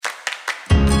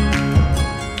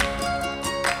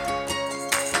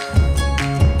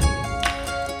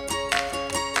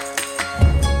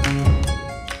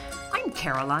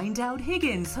Caroline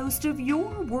Dowd-Higgins, host of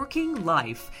Your Working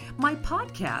Life, my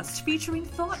podcast featuring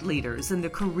thought leaders in the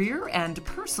career and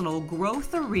personal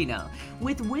growth arena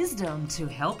with wisdom to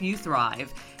help you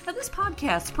thrive. Now, this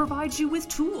podcast provides you with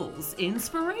tools,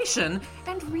 inspiration,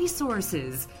 and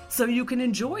resources so you can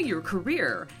enjoy your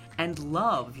career and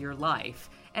love your life.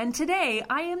 And today,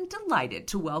 I am delighted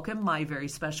to welcome my very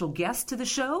special guest to the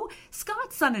show,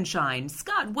 Scott Sonnenschein.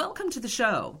 Scott, welcome to the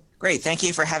show. Great. Thank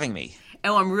you for having me.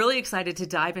 Oh, I'm really excited to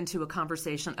dive into a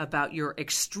conversation about your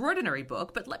extraordinary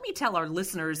book, but let me tell our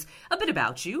listeners a bit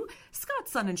about you. Scott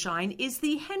Sonnenschein is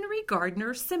the Henry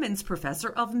Gardner Simmons Professor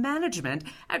of Management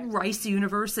at Rice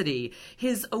University.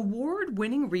 His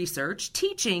award-winning research,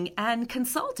 teaching, and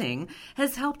consulting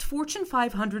has helped Fortune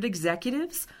 500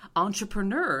 executives,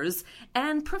 entrepreneurs,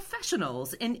 and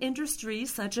professionals in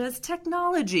industries such as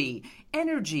technology,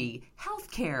 energy,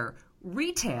 healthcare,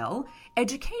 retail,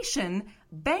 education,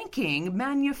 banking,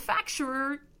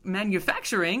 manufacturing,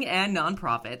 and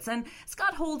nonprofits. And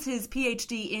Scott holds his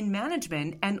PhD in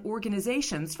management and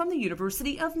organizations from the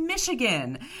University of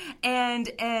Michigan and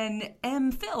an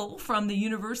MPhil from the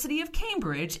University of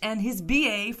Cambridge and his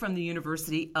BA from the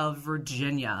University of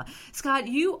Virginia. Scott,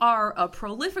 you are a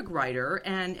prolific writer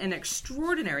and an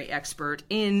extraordinary expert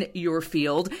in your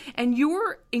field, and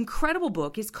your incredible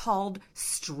book is called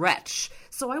Stretch.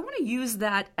 So I want to use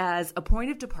that as a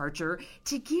point of departure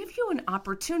to give you an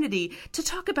opportunity to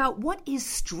talk about what is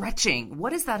stretching.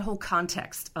 What is that whole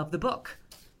context of the book?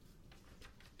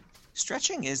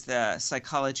 Stretching is the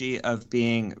psychology of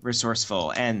being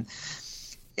resourceful, and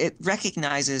it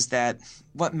recognizes that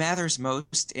what matters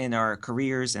most in our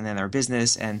careers and in our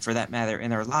business, and for that matter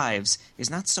in our lives,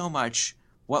 is not so much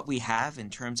what we have in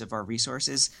terms of our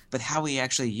resources, but how we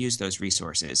actually use those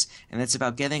resources. And it's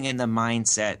about getting in the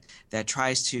mindset that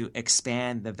tries to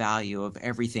expand the value of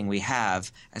everything we have,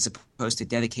 as opposed to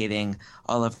dedicating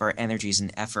all of our energies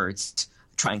and efforts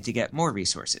trying to get more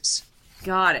resources.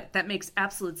 Got it. That makes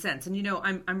absolute sense. And you know,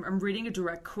 I'm reading a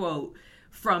direct quote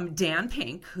from Dan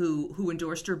Pink, who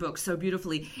endorsed your book so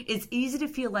beautifully. It's easy to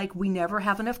feel like we never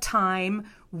have enough time,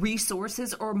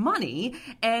 resources, or money.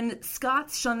 And Scott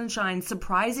Sonnenschein's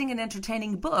surprising and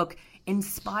entertaining book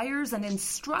inspires and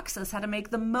instructs us how to make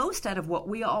the most out of what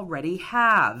we already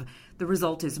have. The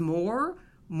result is more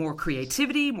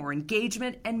creativity, more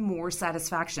engagement, and more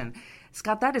satisfaction.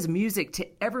 Scott, that is music to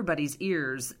everybody's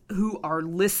ears who are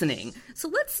listening. So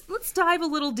let's dive a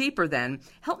little deeper then.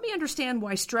 Help me understand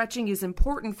why stretching is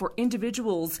important for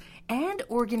individuals and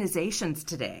organizations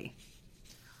today.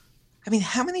 I mean,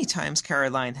 how many times,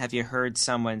 Caroline, have you heard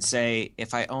someone say,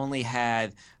 if I only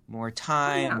had more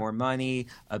time, more money,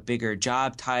 a bigger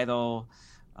job title,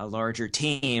 a larger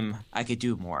team, I could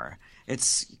do more?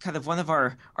 It's kind of one of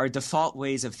our default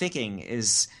ways of thinking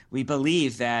is we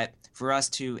believe that for us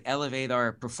to elevate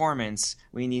our performance,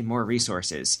 we need more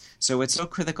resources. So what's so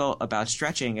critical about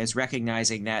stretching is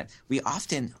recognizing that we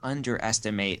often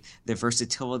underestimate the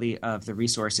versatility of the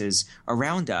resources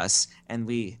around us, and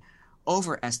we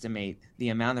overestimate the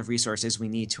amount of resources we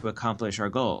need to accomplish our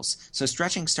goals. So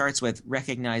stretching starts with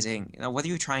recognizing, what are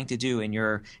you trying to do in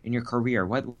your career?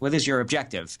 What is your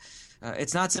objective?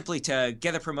 It's not simply to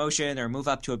get a promotion or move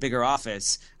up to a bigger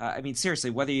office. I mean,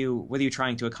 seriously, what are you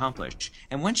trying to accomplish?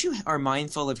 And once you are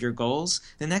mindful of your goals,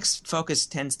 the next focus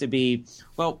tends to be,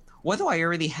 well, what do I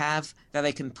already have that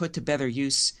I can put to better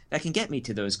use that can get me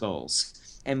to those goals?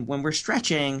 And when we're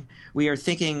stretching, we are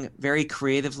thinking very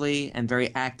creatively and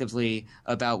very actively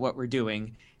about what we're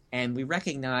doing. And we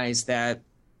recognize that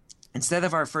instead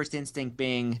of our first instinct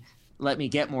being, let me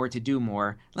get more to do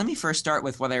more, let me first start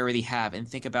with what I already have and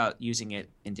think about using it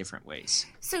in different ways.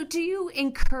 So do you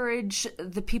encourage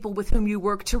the people with whom you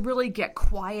work to really get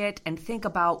quiet and think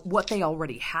about what they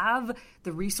already have,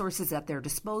 the resources at their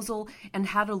disposal, and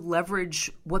how to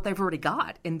leverage what they've already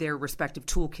got in their respective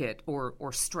toolkit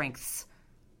or strengths?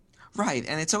 Right,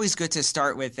 and it's always good to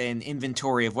start with an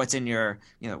inventory of what's in your,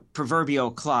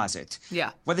 proverbial closet.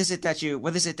 Yeah. What is it that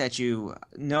you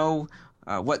know?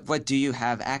 What do you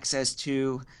have access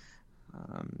to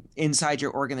inside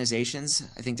your organizations?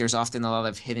 I think there's often a lot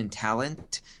of hidden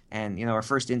talent, and our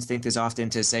first instinct is often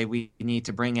to say we need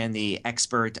to bring in the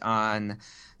expert on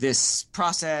this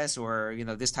process or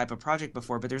this type of project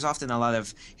before, but there's often a lot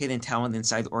of hidden talent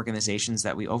inside organizations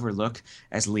that we overlook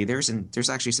as leaders. And there's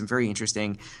actually some very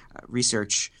interesting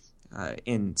research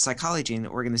in psychology and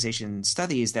organization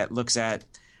studies that looks at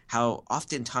how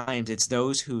oftentimes it's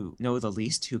those who know the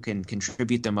least who can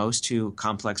contribute the most to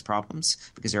complex problems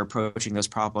because they're approaching those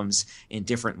problems in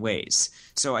different ways.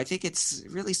 So I think it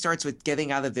really starts with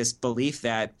getting out of this belief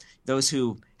that those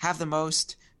who have the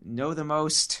most, know the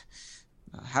most,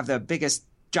 have the biggest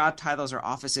job titles or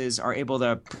offices are able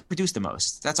to produce the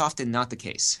most. That's often not the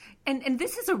case. And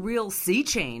this is a real sea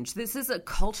change. This is a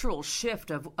cultural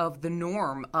shift of the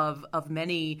norm of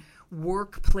many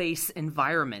workplace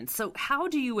environments. So how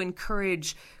do you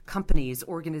encourage companies,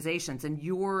 organizations, and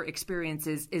your experience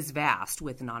is vast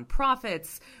with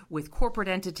nonprofits, with corporate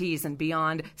entities and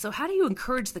beyond. So how do you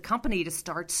encourage the company to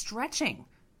start stretching?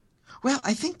 Well,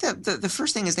 I think that the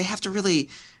first thing is they have to really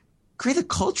create a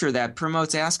culture that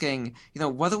promotes asking,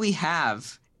 what do we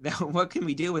have? What can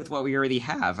we do with what we already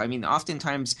have? I mean,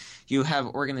 oftentimes you have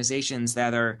organizations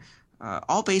that are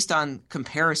all based on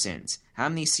comparisons. How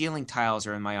many ceiling tiles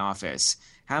are in my office?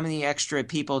 How many extra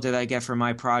people did I get for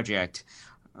my project?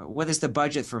 What is the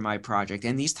budget for my project?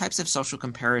 And these types of social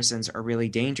comparisons are really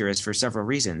dangerous for several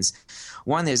reasons.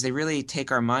 One is they really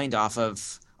take our mind off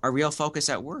of our real focus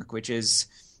at work, which is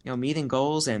meeting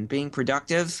goals and being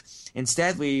productive.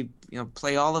 Instead, we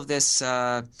play all of this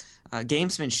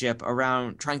gamesmanship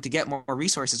around trying to get more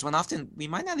resources when often we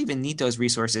might not even need those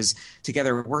resources to get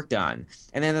our work done.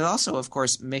 And then it also, of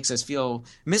course, makes us feel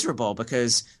miserable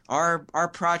because our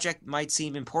project might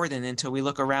seem important until we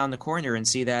look around the corner and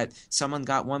see that someone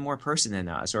got one more person than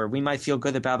us, or we might feel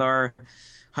good about our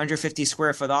 150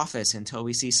 square foot office until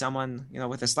we see someone,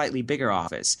 with a slightly bigger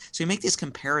office. So we make these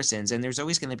comparisons, and there's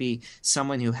always going to be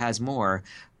someone who has more.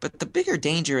 But the bigger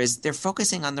danger is they're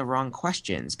focusing on the wrong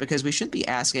questions, because we shouldn't be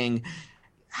asking,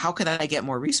 how can I get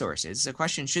more resources? The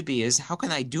question should be is, how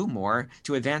can I do more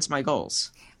to advance my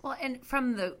goals? Well, and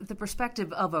from the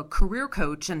perspective of a career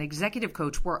coach, an executive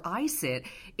coach where I sit,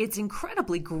 it's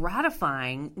incredibly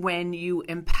gratifying when you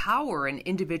empower an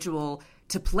individual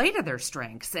to play to their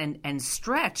strengths and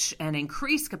stretch and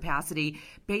increase capacity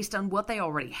based on what they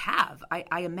already have.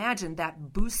 I imagine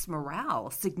that boosts morale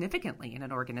significantly in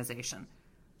an organization.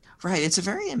 Right. It's a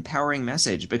very empowering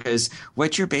message, because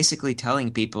what you're basically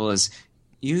telling people is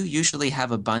you usually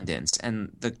have abundance,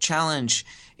 and the challenge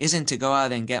isn't to go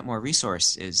out and get more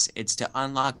resources. It's to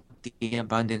unlock the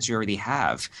abundance you already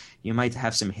have. You might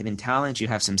have some hidden talent, you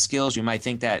have some skills, you might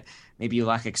think that maybe you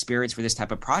lack experience for this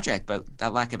type of project, but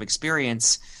that lack of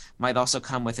experience might also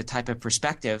come with a type of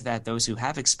perspective that those who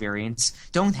have experience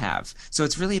don't have. So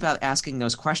it's really about asking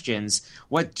those questions,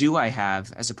 what do I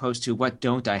have, as opposed to what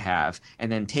don't I have,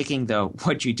 and then taking the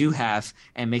what you do have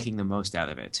and making the most out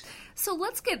of it. So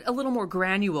let's get a little more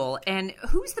granular. And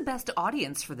who's the best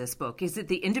audience for this book? Is it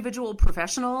the individual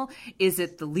professional? Is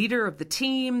it the leader of the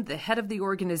team, the head of the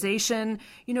organization?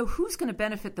 Who's going to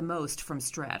benefit the most from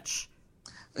Stretch?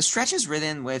 Stretch is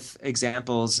written with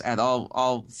examples at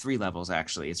all three levels,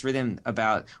 actually. It's written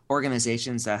about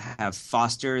organizations that have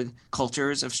fostered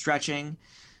cultures of stretching.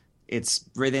 It's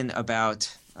written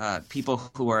about people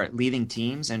who are leading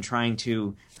teams and trying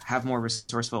to have more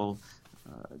resourceful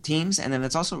teams. And then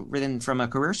it's also written from a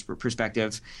career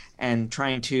perspective and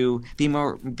trying to be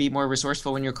more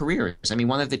resourceful in your careers. I mean,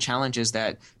 one of the challenges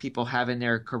that people have in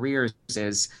their careers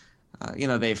is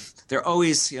they're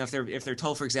always, if they're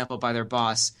told, for example, by their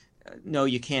boss, no,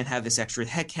 you can't have this extra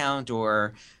headcount,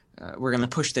 or we're going to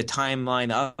push the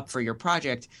timeline up for your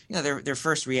project. Their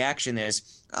first reaction is,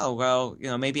 oh, well,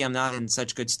 maybe I'm not in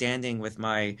such good standing with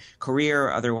my career.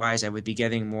 Otherwise, I would be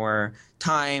getting more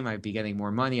time. I'd be getting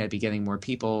more money. I'd be getting more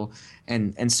people,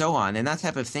 and so on. And that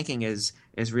type of thinking is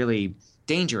really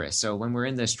dangerous. So when we're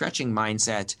in the stretching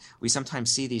mindset, we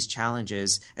sometimes see these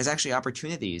challenges as actually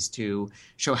opportunities to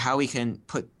show how we can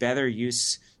put better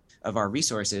use of our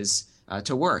resources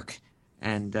to work,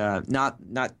 and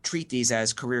not treat these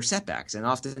as career setbacks. And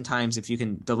oftentimes, if you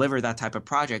can deliver that type of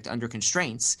project under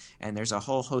constraints, and there's a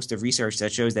whole host of research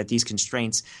that shows that these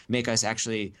constraints make us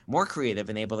actually more creative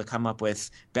and able to come up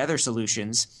with better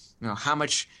solutions,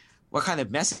 what kind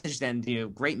of message then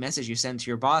great message you send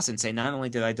to your boss and say, not only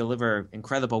did I deliver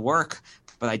incredible work,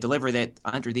 but I delivered it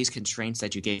under these constraints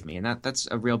that you gave me. And that's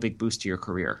a real big boost to your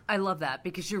career. I love that,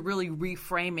 because you're really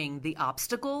reframing the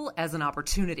obstacle as an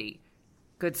opportunity.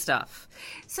 Good stuff.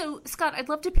 So, Scott, I'd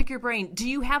love to pick your brain. Do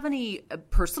you have any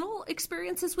personal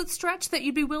experiences with Stretch that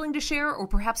you'd be willing to share, or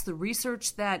perhaps the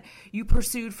research that you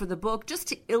pursued for the book, just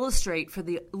to illustrate for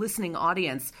the listening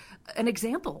audience an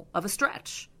example of a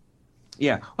stretch?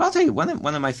 Yeah, well, I'll tell you, one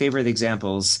of my favorite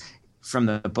examples from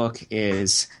the book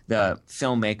is the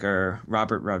filmmaker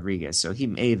Robert Rodriguez. So he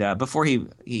made before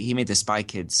he made the Spy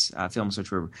Kids films, which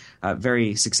were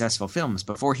very successful films.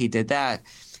 Before he did that,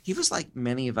 he was like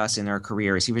many of us in our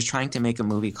careers. He was trying to make a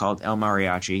movie called El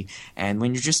Mariachi, and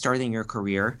when you're just starting your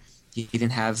career, he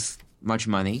didn't have much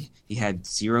money. He had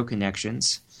zero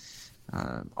connections.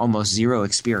 Almost zero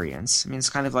experience. I mean, it's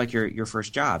kind of like your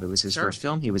first job. It was his first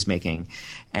film he was making.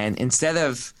 And instead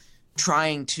of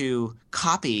trying to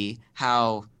copy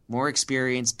how more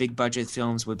experienced, big budget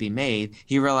films would be made,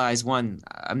 he realized, one,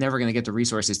 I'm never going to get the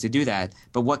resources to do that,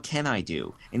 but what can I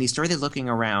do? And he started looking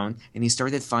around and he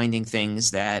started finding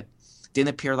things that didn't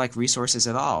appear like resources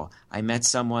at all. I met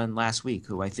someone last week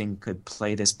who I think could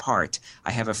play this part.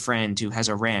 I have a friend who has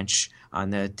a ranch on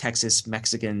the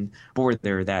Texas-Mexican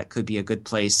border that could be a good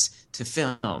place to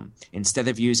film. Instead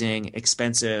of using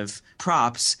expensive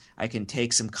props, I can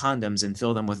take some condoms and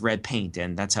fill them with red paint,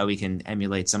 and that's how we can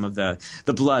emulate some of the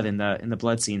blood in the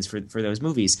blood scenes for those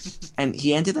movies. And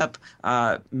he ended up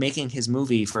making his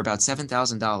movie for about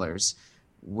 $7,000,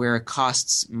 where it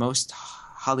costs most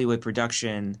Hollywood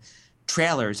production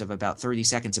trailers of about 30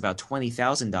 seconds, about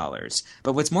 $20,000.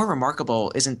 But what's more remarkable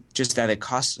isn't just that it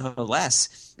costs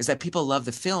less, is that people love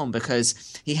the film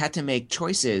because he had to make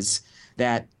choices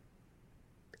that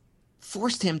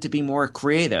forced him to be more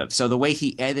creative. So the way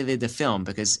he edited the film,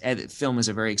 because film is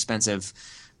a very expensive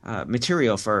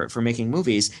material for making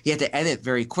movies, he had to edit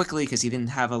very quickly because he didn't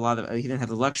have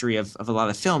the luxury of a lot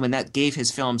of film, and that gave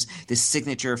his films this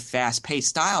signature fast-paced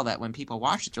style that when people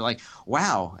watch it, they're like,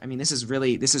 wow, I mean, this is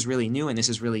really new and this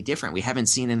is really different. We haven't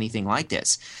seen anything like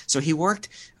this. So he worked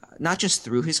not just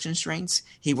through his constraints,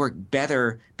 he worked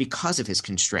better because of his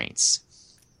constraints.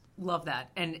 Love that.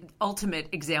 And ultimate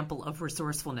example of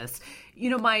resourcefulness.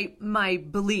 You know, my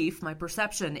belief, my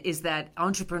perception is that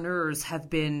entrepreneurs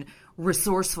have been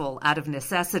resourceful out of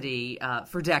necessity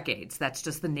for decades. That's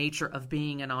just the nature of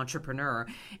being an entrepreneur.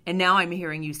 And now I'm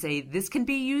hearing you say this can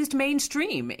be used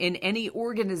mainstream in any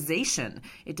organization.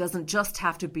 It doesn't just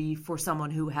have to be for someone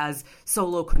who has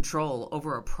solo control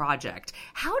over a project.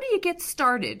 How do you get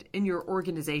started in your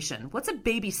organization? What's a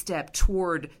baby step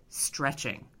toward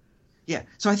stretching? Yeah.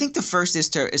 So I think the first is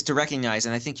to recognize,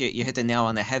 and I think you hit the nail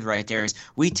on the head right there, is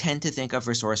we tend to think of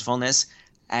resourcefulness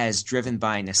as driven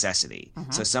by necessity.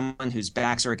 Mm-hmm. So someone whose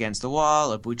backs are against the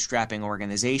wall, a bootstrapping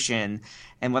organization.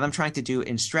 And what I'm trying to do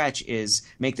in Stretch is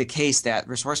make the case that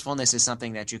resourcefulness is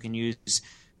something that you can use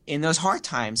in those hard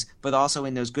times, but also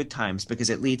in those good times, because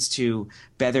it leads to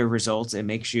better results. It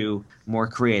makes you more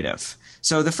creative.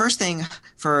 So the first thing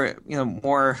for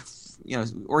more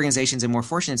organizations in more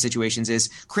fortunate situations is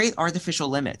create artificial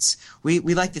limits. We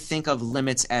like to think of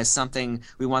limits as something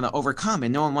we want to overcome,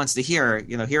 and no one wants to hear,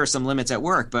 here are some limits at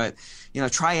work, but,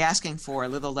 try asking for a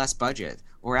little less budget,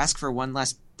 or ask for one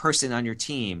less person on your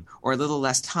team, or a little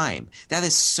less time. That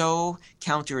is so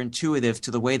counterintuitive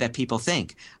to the way that people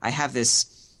think. I have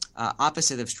this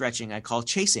opposite of stretching I call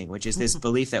chasing, which is this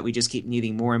belief that we just keep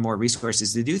needing more and more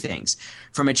resources to do things.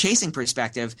 From a chasing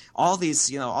perspective, all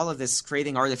of this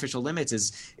creating artificial limits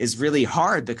is really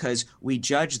hard because we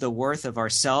judge the worth of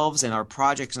ourselves and our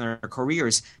projects and our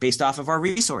careers based off of our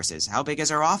resources. How big is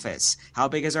our office? How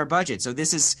big is our budget? So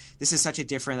this is such a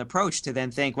different approach to then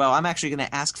think, well, I'm actually going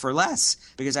to ask for less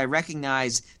because I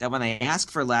recognize that when I ask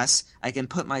for less, I can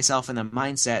put myself in a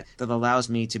mindset that allows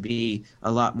me to be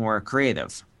a lot more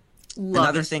creative.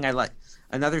 Another thing I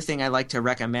like to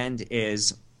recommend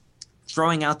is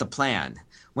throwing out the plan.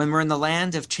 When we're in the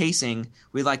land of chasing,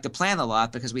 we like to plan a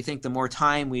lot because we think the more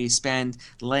time we spend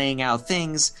laying out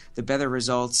things, the better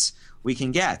results we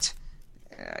can get.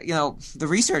 The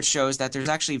research shows that there's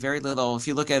actually very little. If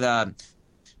you look at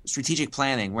strategic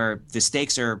planning, where the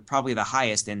stakes are probably the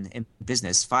highest in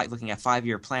business, looking at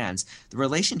 5-year plans, the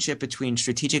relationship between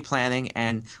strategic planning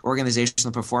and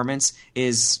organizational performance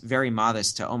is very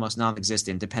modest to almost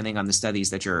non-existent, depending on the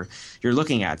studies that you're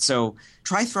looking at. So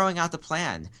try throwing out the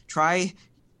plan. Try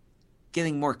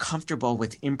getting more comfortable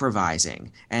with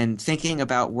improvising and thinking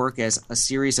about work as a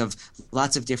series of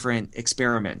lots of different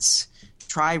experiments.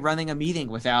 Try running a meeting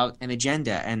without an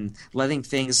agenda and letting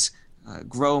things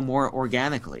grow more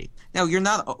organically. Now, we're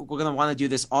going to want to do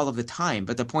this all of the time,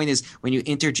 but the point is when you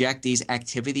interject these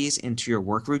activities into your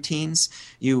work routines,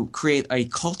 you create a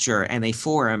culture and a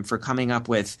forum for coming up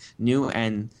with new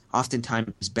and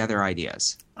oftentimes better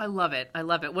ideas. I love it.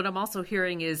 What I'm also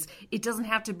hearing is it doesn't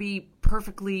have to be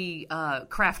perfectly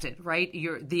crafted, right?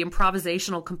 The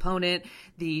improvisational component,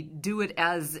 the do it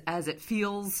as it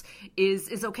feels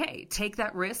is okay. Take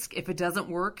that risk. If it doesn't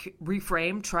work,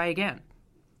 reframe, try again.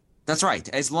 That's right.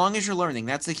 As long as you're learning,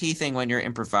 that's the key thing when you're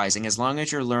improvising. As long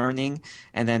as you're learning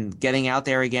and then getting out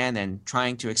there again and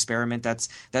trying to experiment,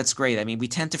 that's great. I mean, we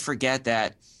tend to forget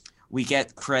that we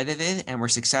get credited and we're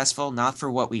successful not for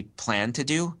what we plan to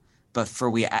do, but for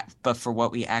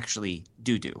what we actually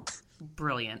do.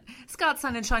 Brilliant. Scott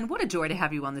Sonnenschein, what a joy to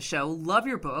have you on the show. Love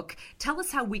your book. Tell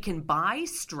us how we can buy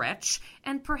Stretch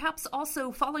and perhaps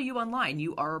also follow you online.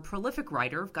 You are a prolific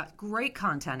writer, got great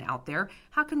content out there.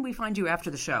 How can we find you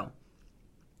after the show?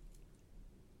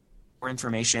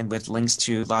 information with links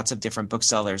to lots of different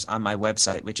booksellers on my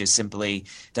website, which is simply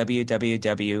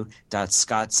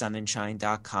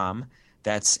www.scottsonnenschein.com.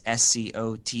 That's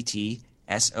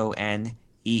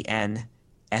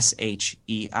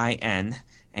SCOTTSONENSHEIN.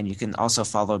 And you can also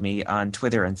follow me on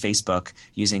Twitter and Facebook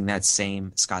using that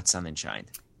same Scott Sonnenschein.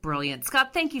 Brilliant.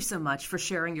 Scott, thank you so much for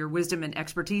sharing your wisdom and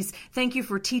expertise. Thank you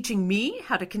for teaching me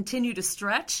how to continue to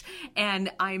stretch.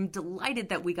 And I'm delighted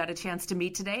that we got a chance to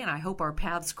meet today, and I hope our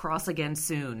paths cross again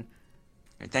soon.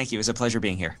 Thank you. It was a pleasure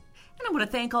being here. And I want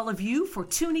to thank all of you for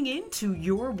tuning in to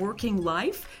Your Working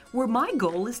Life, where my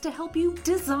goal is to help you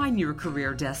design your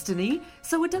career destiny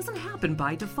so it doesn't happen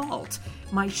by default.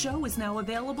 My show is now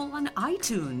available on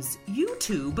iTunes,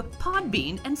 YouTube,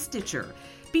 Podbean, and Stitcher.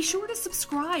 Be sure to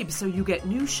subscribe so you get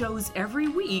new shows every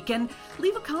week, and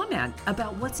leave a comment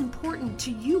about what's important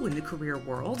to you in the career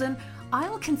world, and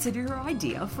I'll consider your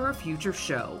idea for a future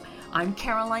show. I'm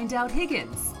Caroline Dowd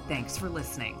Higgins. Thanks for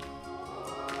listening.